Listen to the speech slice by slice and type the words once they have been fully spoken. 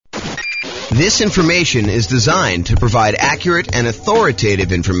This information is designed to provide accurate and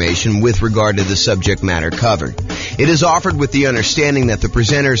authoritative information with regard to the subject matter covered. It is offered with the understanding that the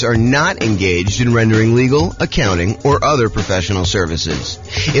presenters are not engaged in rendering legal, accounting, or other professional services.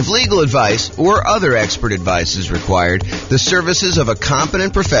 If legal advice or other expert advice is required, the services of a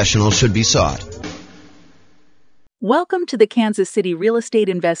competent professional should be sought. Welcome to the Kansas City Real Estate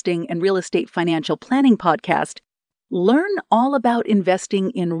Investing and Real Estate Financial Planning Podcast. Learn all about investing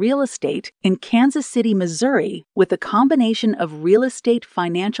in real estate in Kansas City, Missouri, with a combination of real estate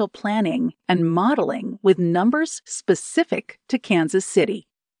financial planning and modeling with numbers specific to Kansas City,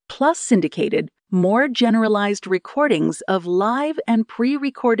 plus syndicated, more generalized recordings of live and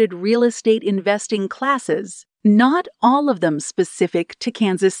pre-recorded real estate investing classes, not all of them specific to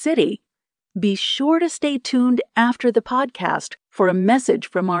Kansas City. Be sure to stay tuned after the podcast for a message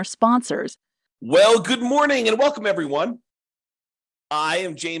from our sponsors. Well, good morning and welcome, everyone. I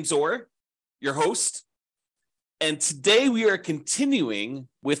am James Orr, your host, and today we are continuing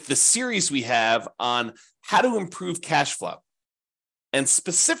with the series we have on how to improve cash flow. And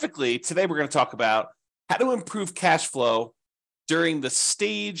specifically, today we're going to talk about how to improve cash flow during the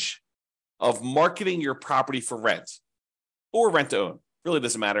stage of marketing your property for rent or rent to own. Really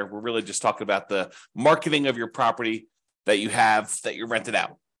doesn't matter. We're really just talking about the marketing of your property that you have that you're rented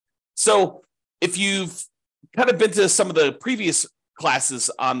out. So if you've kind of been to some of the previous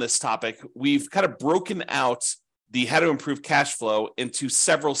classes on this topic, we've kind of broken out the how to improve cash flow into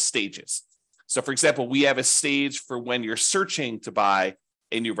several stages. So for example, we have a stage for when you're searching to buy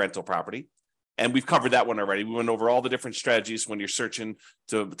a new rental property. And we've covered that one already. We went over all the different strategies when you're searching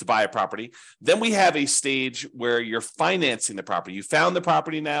to buy a property. Then we have a stage where you're financing the property. You found the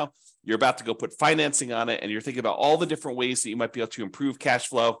property now, you're about to go put financing on it, and you're thinking about all the different ways that you might be able to improve cash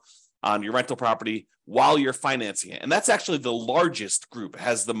flow on your rental property while you're financing it. And that's actually the largest group. It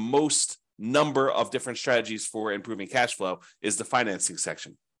has the most number of different strategies for improving cash flow is the financing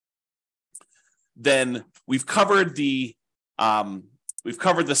section. Then we've covered the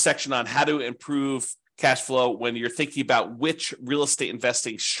section on how to improve cash flow when you're thinking about which real estate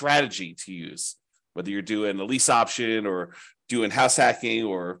investing strategy to use, whether you're doing a lease option or doing house hacking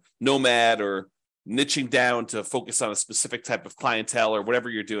or nomad or niching down to focus on a specific type of clientele or whatever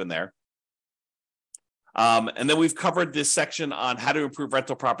you're doing there. And then we've covered this section on how to improve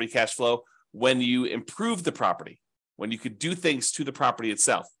rental property cash flow when you improve the property, when you could do things to the property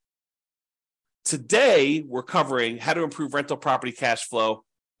itself. Today, we're covering how to improve rental property cash flow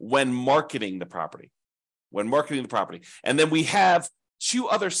when marketing the property. And then we have two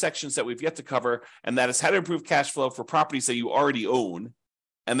other sections that we've yet to cover, and that is how to improve cash flow for properties that you already own.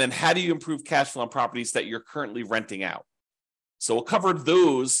 And then how do you improve cash flow on properties that you're currently renting out? So we'll cover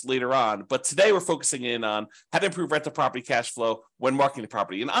those later on. But today we're focusing in on how to improve rental property cash flow when marketing the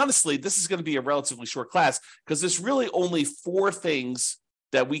property. And honestly, this is going to be a relatively short class because there's really only 4 things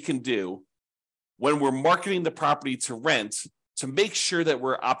that we can do when we're marketing the property to rent to make sure that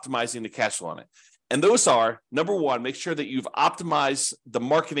we're optimizing the cash flow on it. And those are, number 1, make sure that you've optimized the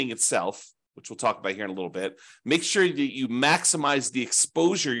marketing itself, which we'll talk about here in a little bit. Make sure that you maximize the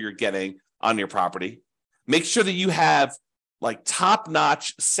exposure you're getting on your property. Make sure that you have like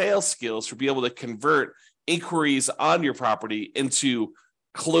top-notch sales skills to be able to convert inquiries on your property into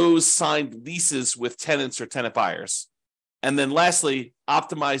closed signed leases with tenants or tenant buyers. And then lastly,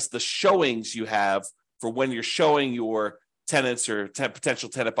 optimize the showings you have for when you're showing your tenants or potential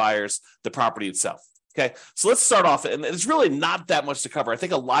tenant buyers the property itself. Okay, so let's start off, and there's really not that much to cover. I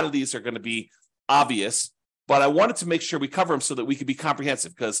think a lot of these are going to be obvious, but I wanted to make sure we cover them so that we could be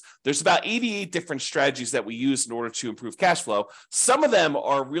comprehensive because there's about 88 different strategies that we use in order to improve cash flow. Some of them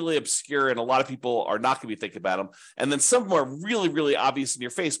are really obscure and a lot of people are not going to be thinking about them. And then some of them are really, really obvious in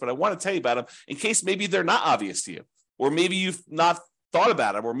your face, but I want to tell you about them in case maybe they're not obvious to you, or maybe you've not thought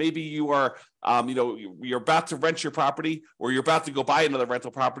about them, or maybe you are, you're about to rent your property or you're about to go buy another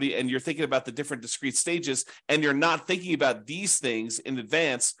rental property and you're thinking about the different discrete stages and you're not thinking about these things in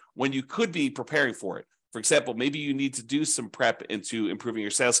advance when you could be preparing for it. For example, maybe you need to do some prep into improving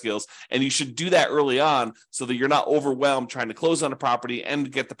your sales skills, and you should do that early on so that you're not overwhelmed trying to close on a property and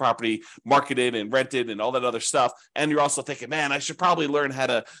get the property marketed and rented and all that other stuff. And you're also thinking, man, I should probably learn how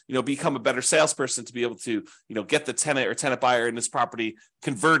to, become a better salesperson to be able to, get the tenant or tenant buyer in this property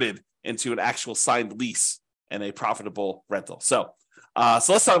converted into an actual signed lease and a profitable rental. So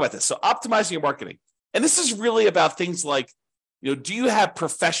let's talk about this. So optimizing your marketing. And this is really about things like, do you have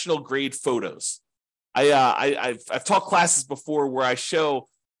professional grade photos? I've taught classes before where I show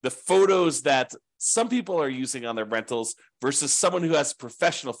the photos that some people are using on their rentals versus someone who has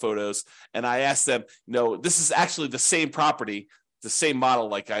professional photos. And I ask them, this is actually the same property, the same model.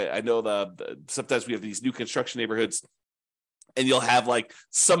 Like I know sometimes we have these new construction neighborhoods, and you'll have like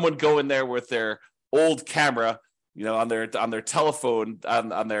someone go in there with their old camera, on their telephone,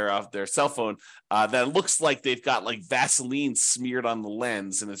 on their cell phone, that looks like they've got like Vaseline smeared on the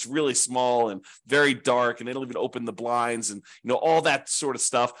lens, and it's really small and very dark, and they don't even open the blinds, and all that sort of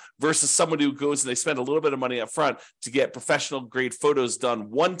stuff. Versus someone who goes and they spend a little bit of money up front to get professional grade photos done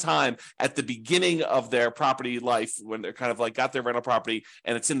one time at the beginning of their property life, when they're kind of like got their rental property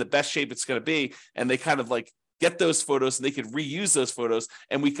and it's in the best shape it's going to be, and they kind of like get those photos and they can reuse those photos,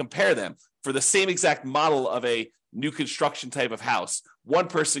 and we compare them for the same exact model of a new construction type of house. One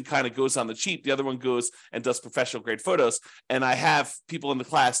person kind of goes on the cheap, the other one goes and does professional grade photos. And I have people in the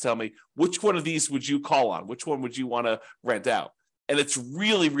class tell me, which one of these would you call on? Which one would you want to rent out? And it's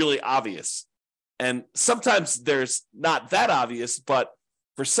really, really obvious. And sometimes there's not that obvious, but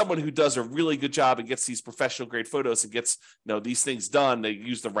for someone who does a really good job and gets these professional grade photos and gets these things done, they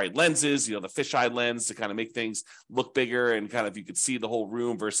use the right lenses, the fisheye lens to kind of make things look bigger, and kind of you could see the whole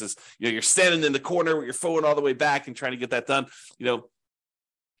room versus you're standing in the corner with your phone all the way back and trying to get that done.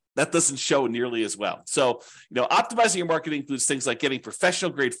 That doesn't show nearly as well. So, optimizing your marketing includes things like getting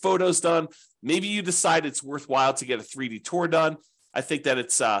professional grade photos done. Maybe you decide it's worthwhile to get a 3D tour done. I think that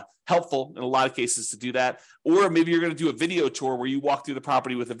it's helpful in a lot of cases to do that. Or maybe you're going to do a video tour where you walk through the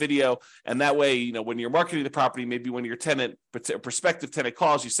property with a video. And that way, when you're marketing the property, maybe when your prospective tenant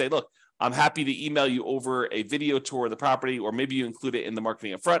calls, you say, look, I'm happy to email you over a video tour of the property, or maybe you include it in the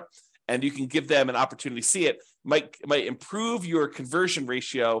marketing up front, and you can give them an opportunity to see it. Might improve your conversion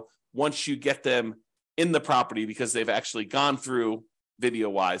ratio once you get them in the property, because they've actually gone through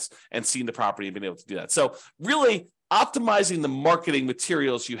video-wise and seen the property and been able to do that. So really, optimizing the marketing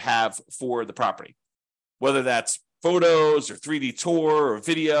materials you have for the property, whether that's photos or 3D tour or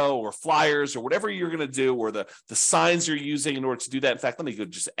video or flyers or whatever you're going to do, or the signs you're using in order to do that. In fact, let me go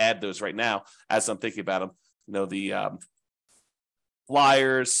just add those right now as I'm thinking about them. The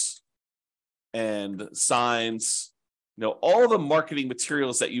flyers and signs, all the marketing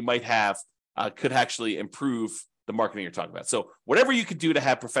materials that you might have could actually improve the marketing you're talking about. So whatever you could do to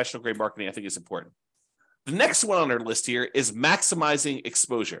have professional grade marketing, I think is important. The next one on our list here is maximizing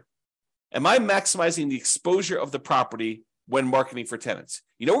exposure. Am I maximizing the exposure of the property when marketing for tenants?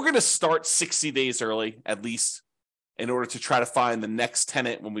 We're going to start 60 days early, at least, in order to try to find the next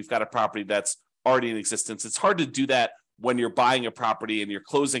tenant when we've got a property that's already in existence. It's hard to do that when you're buying a property and you're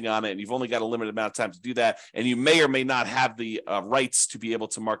closing on it, and you've only got a limited amount of time to do that, and you may or may not have the rights to be able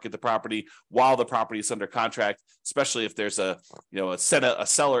to market the property while the property is under contract, especially if there's a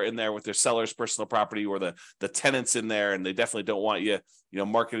seller in there with their seller's personal property, or the tenants in there, and they definitely don't want you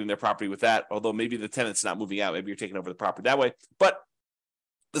marketing their property with that, although maybe the tenant's not moving out, maybe you're taking over the property that way. But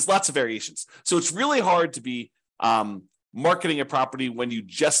there's lots of variations. So it's really hard to be marketing a property when you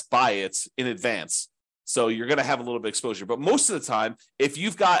just buy it in advance. So you're going to have a little bit of exposure. But most of the time, if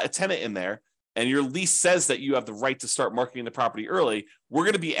you've got a tenant in there and your lease says that you have the right to start marketing the property early, we're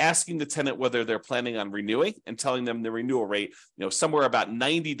going to be asking the tenant whether they're planning on renewing and telling them the renewal rate, somewhere about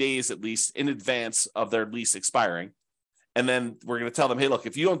 90 days at least in advance of their lease expiring. And then we're going to tell them, hey, look,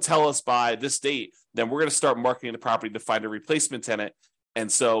 if you don't tell us by this date, then we're going to start marketing the property to find a replacement tenant.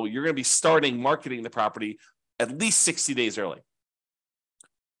 And so you're going to be starting marketing the property at least 60 days early.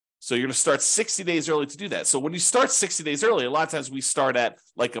 So you're going to start 60 days early to do that. So when you start 60 days early, a lot of times we start at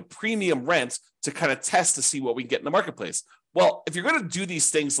like a premium rent to kind of test to see what we can get in the marketplace. Well, if you're going to do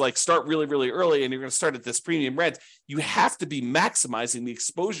these things like start really, really early and you're going to start at this premium rent, you have to be maximizing the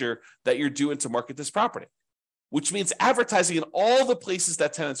exposure that you're doing to market this property, which means advertising in all the places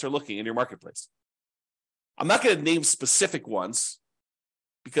that tenants are looking in your marketplace. I'm not going to name specific ones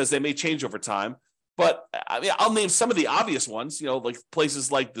because they may change over time. But I mean, I'll name some of the obvious ones, like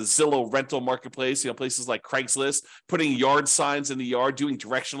places like the Zillow rental marketplace, places like Craigslist, putting yard signs in the yard, doing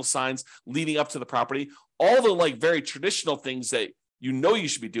directional signs leading up to the property, all the like very traditional things that you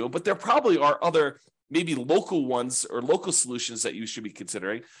should be doing. But there probably are other maybe local ones or local solutions that you should be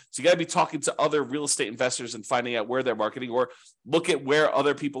considering. So you got to be talking to other real estate investors and finding out where they're marketing, or look at where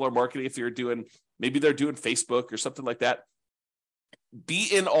other people are marketing. If maybe they're doing Facebook or something like that. Be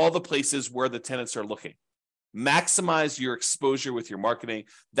in all the places where the tenants are looking. Maximize your exposure with your marketing.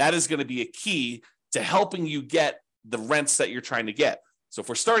 That is going to be a key to helping you get the rents that you're trying to get. So if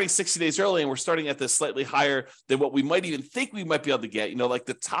we're starting 60 days early and we're starting at this slightly higher than what we might even think we might be able to get, like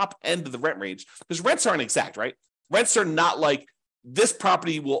the top end of the rent range, because rents aren't exact, right? Rents are not like this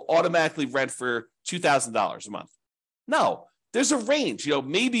property will automatically rent for $2,000 a month. No, there's a range.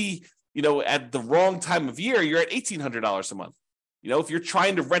 Maybe, at the wrong time of year, you're at $1,800 a month. If you're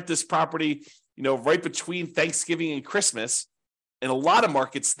trying to rent this property, right between Thanksgiving and Christmas, in a lot of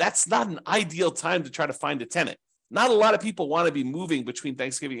markets, that's not an ideal time to try to find a tenant. Not a lot of people want to be moving between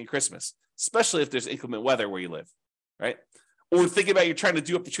Thanksgiving and Christmas, especially if there's inclement weather where you live, right? Or think about you're trying to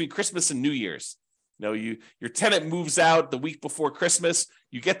do it between Christmas and New Year's. Your tenant moves out the week before Christmas,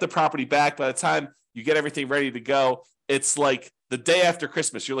 you get the property back. By the time you get everything ready to go, it's like the day after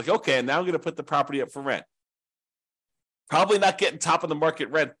Christmas. You're like, okay, now I'm going to put the property up for rent. Probably not getting top of the market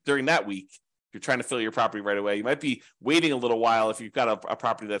rent during that week. You're trying to fill your property right away. You might be waiting a little while if you've got a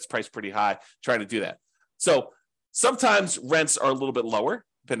property that's priced pretty high, trying to do that. So sometimes rents are a little bit lower,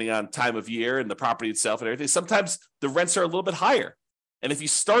 depending on time of year and the property itself and everything. Sometimes the rents are a little bit higher. And if you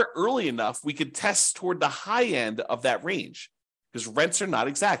start early enough, we could test toward the high end of that range, because rents are not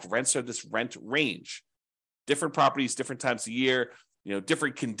exact. Rents are this rent range. Different properties, different times of year,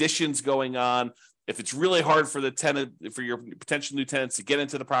 different conditions going on. If it's really hard for the tenant, for your potential new tenants to get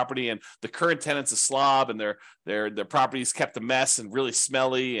into the property, and the current tenant's a slob, and their property's kept a mess and really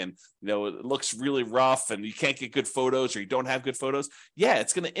smelly, and it looks really rough, and you can't get good photos, or you don't have good photos,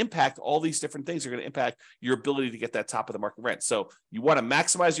 it's going to impact all these different things. Are going to impact your ability to get that top of the market rent. So you want to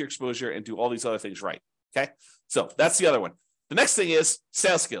maximize your exposure and do all these other things right. Okay, so that's the other one. The next thing is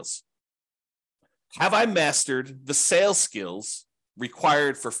sales skills. Have I mastered the sales skills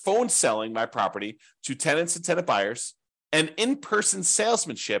required for phone selling my property to tenants and tenant buyers, and in-person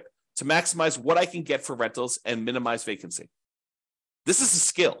salesmanship to maximize what I can get for rentals and minimize vacancy? This is a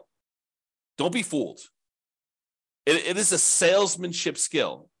skill. Don't be fooled. It is a salesmanship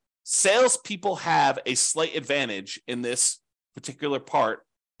skill. Salespeople have a slight advantage in this particular part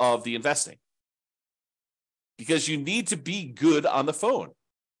of the investing, because you need to be good on the phone.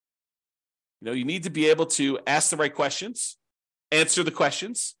 You need to be able to ask the right questions, answer the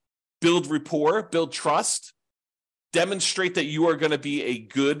questions, build rapport, build trust, demonstrate that you are going to be a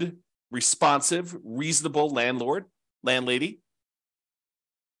good, responsive, reasonable landlord, landlady.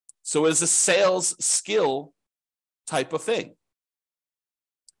 So it's a sales skill type of thing.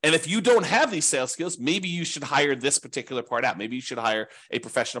 And if you don't have these sales skills, maybe you should hire this particular part out. Maybe you should hire a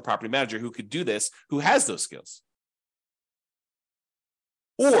professional property manager who could do this, who has those skills.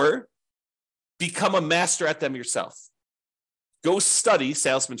 Or become a master at them yourself. Go study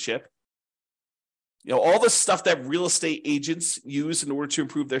salesmanship. All the stuff that real estate agents use in order to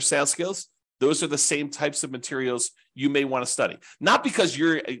improve their sales skills, those are the same types of materials you may want to study. Not because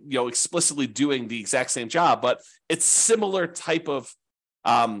you're explicitly doing the exact same job, but it's similar type of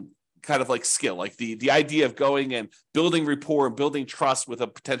kind of like skill, like the idea of going and building rapport and building trust with a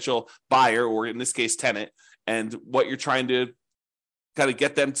potential buyer, or in this case, tenant, and what you're trying to kind of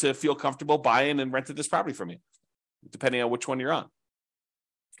get them to feel comfortable buying and renting this property from you, depending on which one you're on.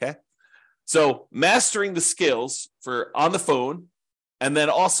 Okay. So mastering the skills for on the phone, and then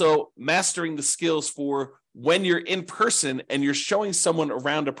also mastering the skills for when you're in person and you're showing someone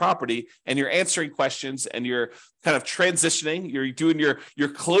around a property and you're answering questions and you're kind of transitioning, you're doing your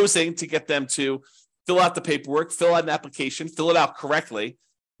closing to get them to fill out the paperwork, fill out an application, fill it out correctly,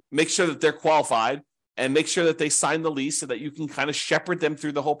 make sure that they're qualified, and make sure that they sign the lease so that you can kind of shepherd them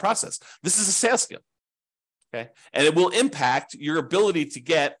through the whole process. This is a sales skill. Okay. And it will impact your ability to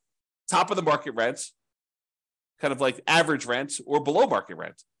get top of the market rents, kind of like average rent or below market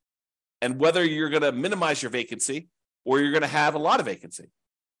rent, and whether you're going to minimize your vacancy or you're going to have a lot of vacancy.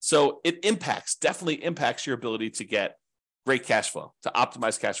 So it definitely impacts your ability to get great cash flow, to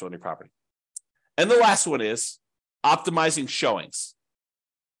optimize cash flow in your property. And the last one is optimizing showings.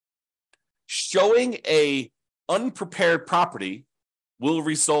 Showing a unprepared property will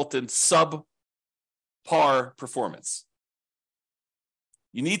result in subpar performance.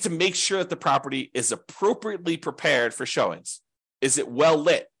 You need to make sure that the property is appropriately prepared for showings. Is it well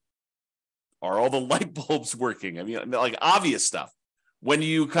lit? Are all the light bulbs working? I mean, like obvious stuff. When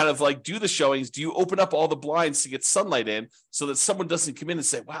you kind of like do the showings, do you open up all the blinds to get sunlight in so that someone doesn't come in and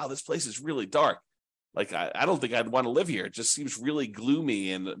say, wow, this place is really dark? Like, I don't think I'd want to live here. It just seems really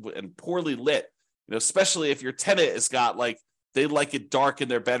gloomy and poorly lit, especially if your tenant has got they like it dark in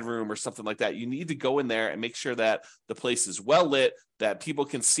their bedroom or something like that. You need to go in there and make sure that the place is well lit, that people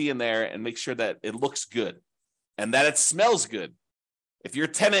can see in there, and make sure that it looks good and that it smells good. If your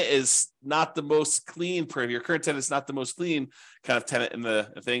tenant is not the most clean, if your current tenant is not the most clean kind of tenant in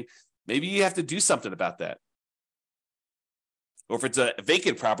the thing, maybe you have to do something about that. Or if it's a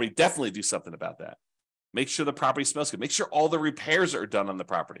vacant property, definitely do something about that. Make sure the property smells good. Make sure all the repairs are done on the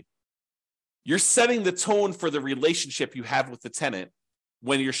property. You're setting the tone for the relationship you have with the tenant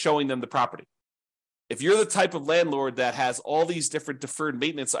when you're showing them the property. If you're the type of landlord that has all these different deferred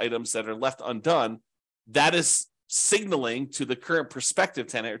maintenance items that are left undone, that is signaling to the current prospective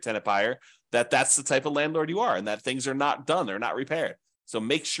tenant or tenant buyer that that's the type of landlord you are and that things are not done, they're not repaired. So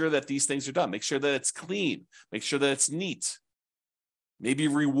make sure that these things are done. Make sure that it's clean. Make sure that it's neat. Maybe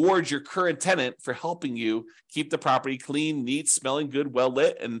reward your current tenant for helping you keep the property clean, neat, smelling good, well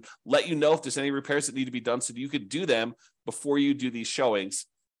lit, and let you know if there's any repairs that need to be done so that you could do them before you do these showings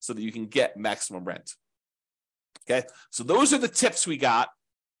so that you can get maximum rent. Okay, so those are the tips we got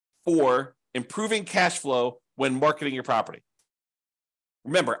for improving cash flow when marketing your property.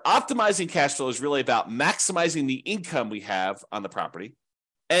 Remember, optimizing cash flow is really about maximizing the income we have on the property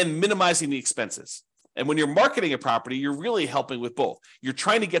and minimizing the expenses. And when you're marketing a property, you're really helping with both. You're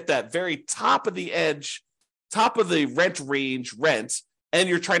trying to get that very top of the edge, top of the rent range rent, and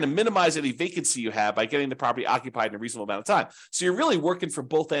you're trying to minimize any vacancy you have by getting the property occupied in a reasonable amount of time. So you're really working from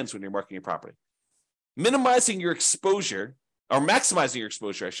both ends when you're marketing your property. Minimizing your exposure, or maximizing your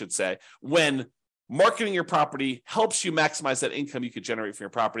exposure, I should say, when marketing your property helps you maximize that income you could generate from your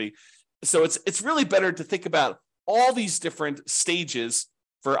property. So it's really better to think about all these different stages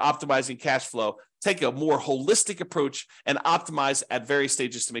for optimizing cash flow. Take a more holistic approach and optimize at various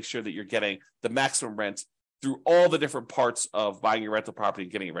stages to make sure that you're getting the maximum rent through all the different parts of buying your rental property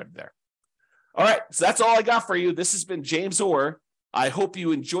and getting it rented there. All right, so that's all I got for you. This has been James Orr. I hope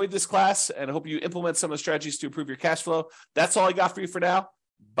you enjoyed this class and I hope you implement some of the strategies to improve your cash flow. That's all I got for you for now.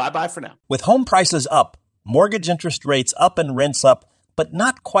 Bye-bye for now. With home prices up, mortgage interest rates up and rents up, but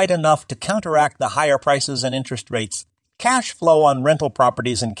not quite enough to counteract the higher prices and interest rates, cash flow on rental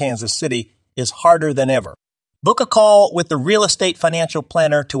properties in Kansas City is harder than ever. Book a call with the Real Estate Financial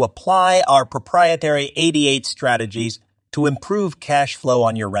Planner to apply our proprietary 88 strategies to improve cash flow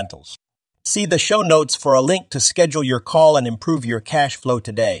on your rentals. See the show notes for a link to schedule your call and improve your cash flow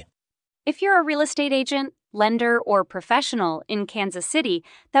today. If you're a real estate agent, lender, or professional in Kansas City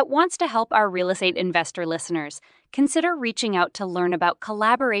that wants to help our real estate investor listeners, consider reaching out to learn about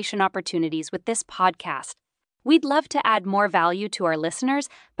collaboration opportunities with this podcast. We'd love to add more value to our listeners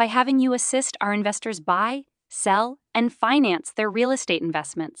by having you assist our investors buy, sell, and finance their real estate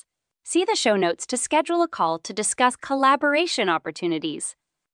investments. See the show notes to schedule a call to discuss collaboration opportunities.